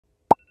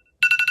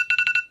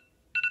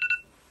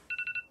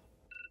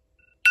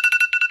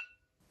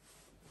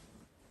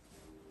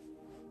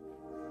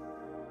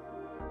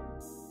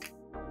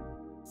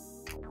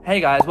Hey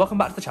guys, welcome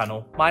back to the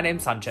channel. My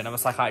name's Sanchit, I'm a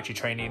psychiatry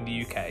trainee in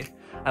the UK.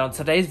 And on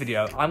today's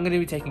video, I'm going to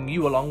be taking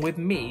you along with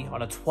me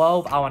on a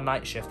 12-hour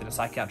night shift in a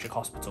psychiatric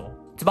hospital.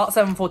 It's about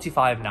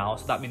 7:45 now,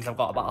 so that means I've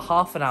got about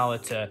half an hour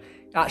to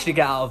actually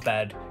get out of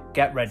bed,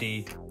 get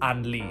ready,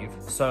 and leave.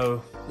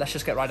 So let's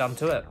just get right down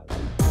to it.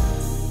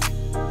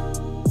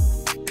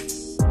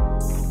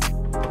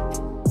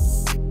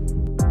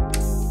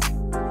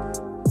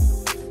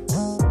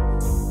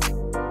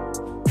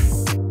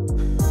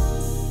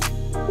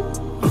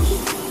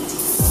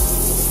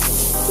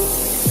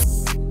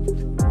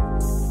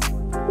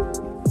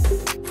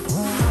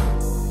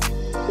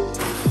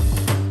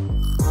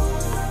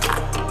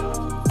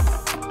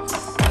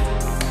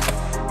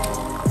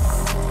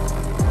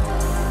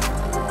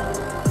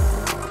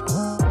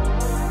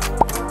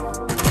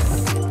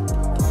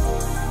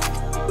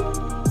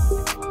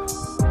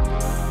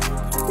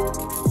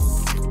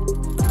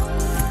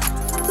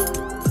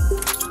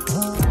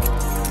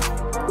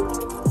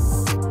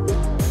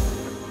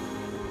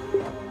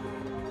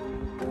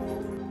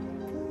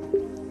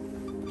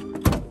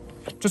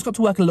 Just got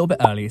to work a little bit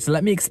early, so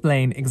let me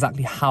explain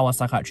exactly how our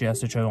psychiatry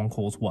SHO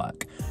on-calls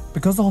work.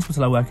 Because the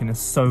hospital I work in is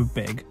so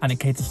big and it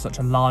caters for such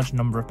a large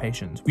number of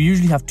patients, we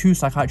usually have 2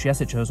 psychiatry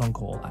SHOs on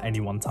call at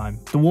any one time.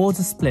 The wards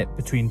are split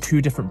between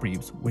 2 different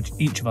briefs, with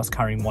each of us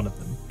carrying one of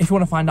them. If you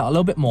want to find out a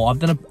little bit more, I've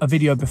done a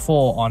video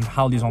before on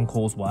how these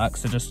on-calls work,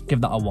 so just give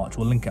that a watch,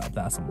 we'll link it up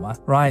there somewhere.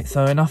 Right,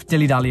 so enough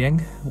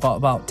dilly-dallying, we've got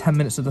about 10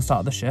 minutes to the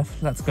start of the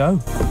shift, let's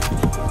go.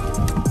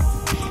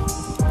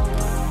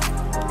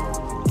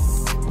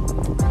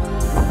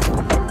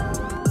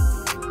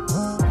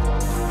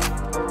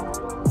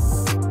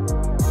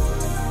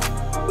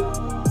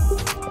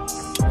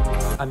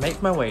 I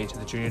make my way to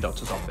the junior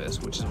doctor's office,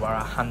 which is where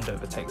our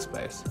handover takes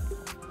place.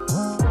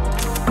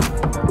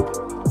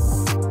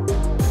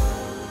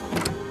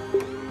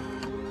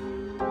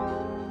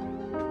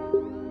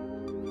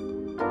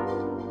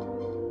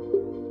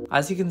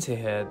 As you can see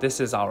here, this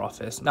is our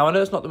office. Now I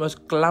know it's not the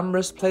most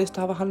glamorous place to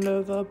have a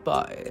handover,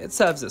 but it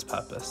serves its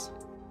purpose.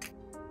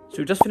 So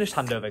we just finished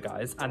handover,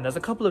 guys, and there's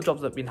a couple of jobs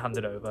that have been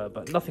handed over,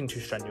 but nothing too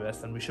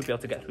strenuous, and we should be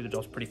able to get through the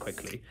jobs pretty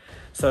quickly.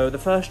 So the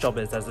first job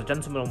is there's a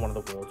gentleman on one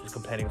of the wards who's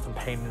complaining of some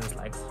pain in his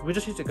legs. We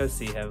just need to go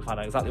see him, find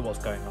out exactly what's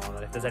going on,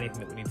 and if there's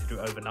anything that we need to do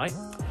overnight.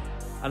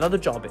 Another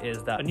job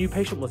is that a new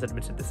patient was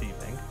admitted this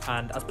evening,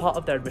 and as part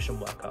of their admission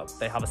workup,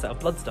 they have a set of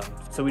bloods done.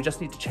 So we just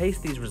need to chase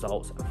these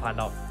results and find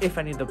out if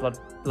any of the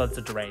bloods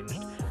are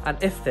deranged,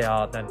 and if they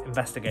are, then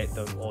investigate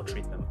them or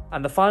treat them.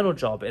 And the final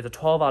job is a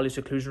 12-hourly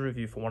seclusion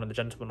review for one of the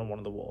gentlemen on one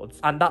of the wards,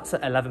 and that's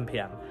at 11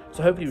 PM.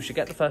 So hopefully we should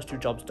get the first 2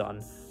 jobs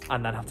done,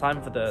 and then have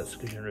time for the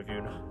seclusion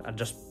review, and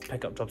just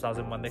pick up jobs as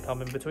and when they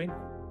come in between.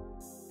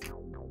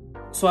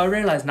 So I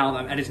realised now that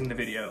I'm editing the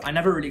video, I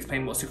never really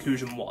explained what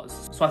seclusion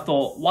was. So I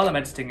thought, while I'm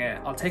editing it,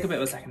 I'll take a bit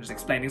of a second to just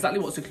explain exactly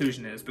what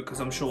seclusion is, because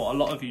I'm sure a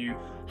lot of you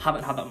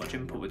haven't had that much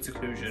input with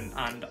seclusion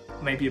and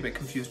may be a bit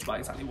confused about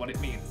exactly what it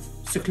means.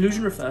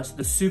 Seclusion refers to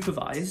the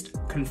supervised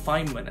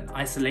confinement and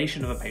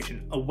isolation of a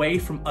patient away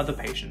from other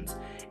patients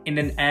in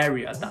an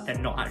area that they're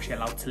not actually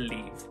allowed to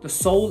leave. The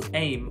sole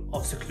aim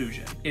of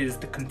seclusion is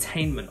the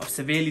containment of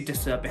severely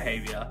disturbed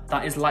behaviour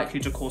that is likely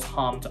to cause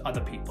harm to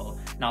other people.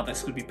 Now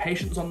this could be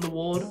patients on the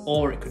ward,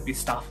 or it could be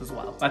staff as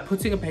well. By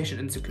putting a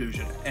patient in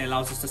seclusion, it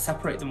allows us to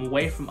separate them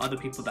away from other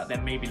people that they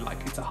may be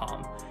likely to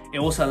harm. It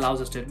also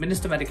allows us to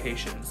administer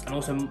medications and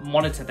also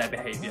monitor their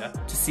behaviour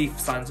to see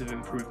signs of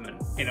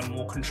improvement in a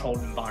more controlled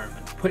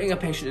environment. Putting a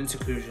patient in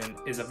seclusion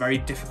is a very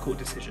difficult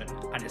decision,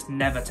 and it's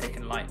never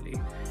taken lightly.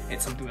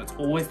 It's something that's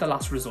always the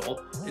last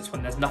resort. It's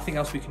when there's nothing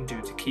else we can do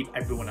to keep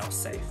everyone else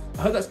safe.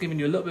 I hope that's given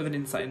you a little bit of an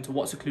insight into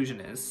what seclusion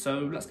is,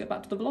 so let's get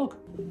back to the vlog.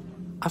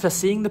 After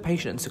seeing the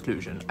patient in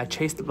seclusion, I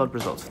chased the blood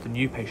results for the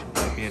new patient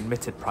that had been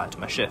admitted prior to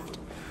my shift.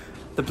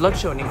 The blood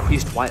showed an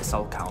increased white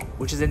cell count,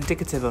 which is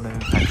indicative of an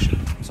infection.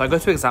 So I go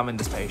to examine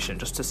this patient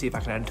just to see if I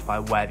can identify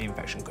where the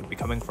infection could be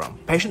coming from.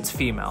 The patient's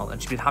female,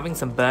 and she's been having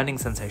some burning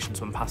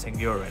sensations when passing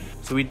urine.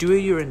 So we do a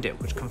urine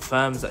dip, which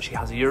confirms that she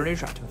has a urinary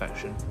tract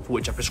infection, for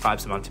which I prescribe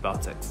some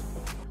antibiotics.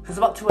 It's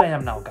about 2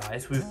 AM now,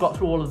 guys. We've got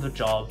through all of the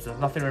jobs, there's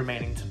nothing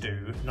remaining to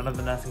do. None of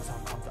the nursing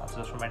staff contacted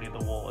us from any of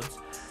the wards.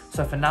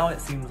 So for now, it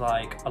seems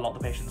like a lot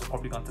of the patients have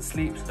probably gone to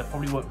sleep, so there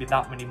probably won't be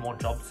that many more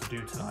jobs to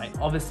do tonight.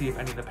 Obviously, if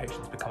any of the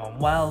patients become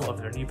unwell, or if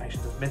there are new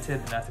patients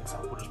admitted, the nursing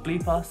staff will just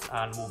bleep us,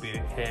 and we'll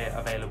be here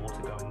available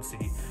to go and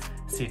see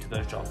to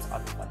those jobs as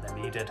and when they're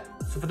needed.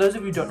 So for those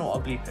of you who don't know what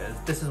a bleep is,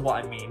 this is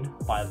what I mean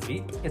by a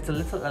bleep. It's a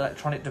little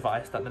electronic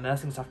device that the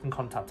nursing staff can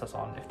contact us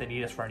on if they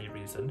need us for any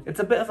reason.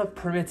 It's a bit of a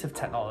primitive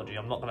technology,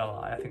 I'm not gonna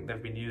lie. I think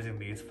they've been using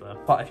these for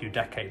quite a few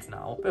decades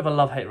now. Bit of a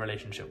love-hate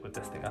relationship with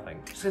this thing, I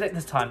think. Just gonna take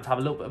this time to have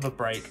a little bit of a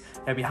break,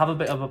 maybe have a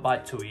bit of a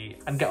bite to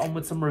eat, and get on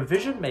with some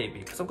revision maybe,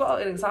 because I've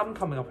got an exam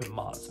coming up in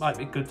March. It might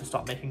be good to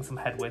start making some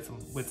headway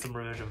with some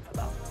revision for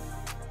that.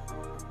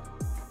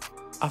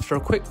 After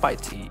a quick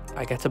bite to eat,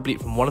 I get a bleep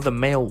from one of the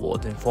male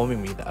wards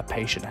informing me that a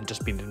patient had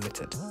just been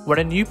admitted. When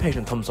a new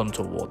patient comes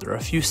onto a ward, there are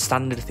a few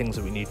standard things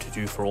that we need to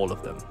do for all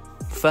of them.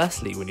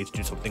 Firstly, we need to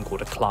do something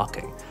called a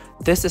clerking.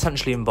 This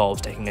essentially involves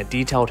taking a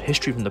detailed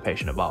history from the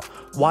patient about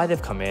why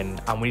they've come in,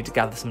 and we need to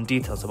gather some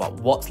details about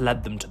what's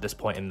led them to this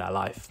point in their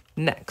life.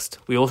 Next,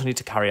 we also need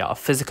to carry out a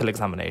physical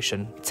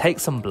examination, take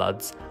some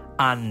bloods,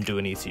 and do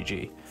an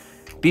ECG.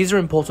 These are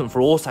important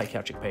for all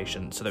psychiatric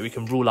patients so that we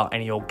can rule out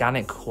any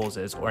organic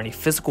causes or any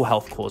physical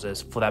health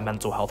causes for their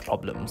mental health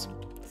problems.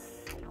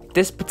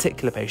 This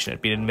particular patient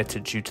had been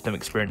admitted due to them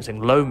experiencing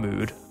low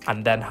mood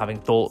and then having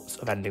thoughts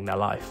of ending their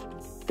life.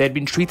 They had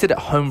been treated at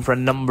home for a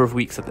number of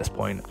weeks at this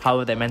point,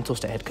 however their mental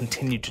state had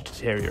continued to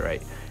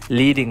deteriorate,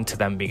 leading to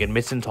them being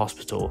admitted into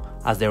hospital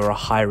as they were at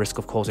high risk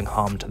of causing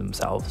harm to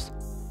themselves.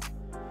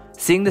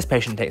 Seeing this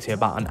patient takes me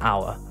about an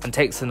hour and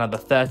takes another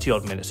 30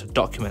 odd minutes to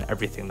document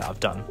everything that I've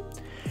done.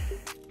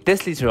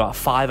 This leads to about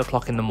 5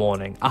 o'clock in the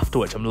morning, after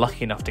which I'm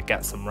lucky enough to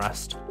get some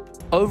rest.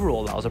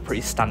 Overall, that was a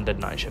pretty standard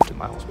night shift in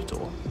my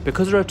hospital.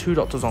 Because there are 2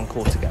 doctors on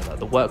call together,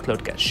 the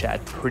workload gets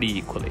shared pretty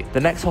equally.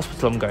 The next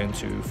hospital I'm going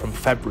to from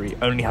February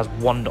only has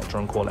 1 doctor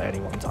on call at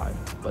any one time,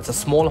 but it's a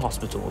smaller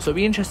hospital, so it'll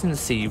be interesting to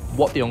see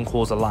what the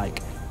on-calls are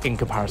like in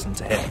comparison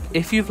to here.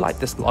 If you've liked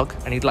this vlog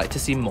and you'd like to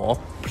see more,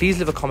 please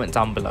leave a comment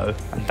down below,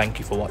 and thank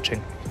you for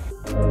watching.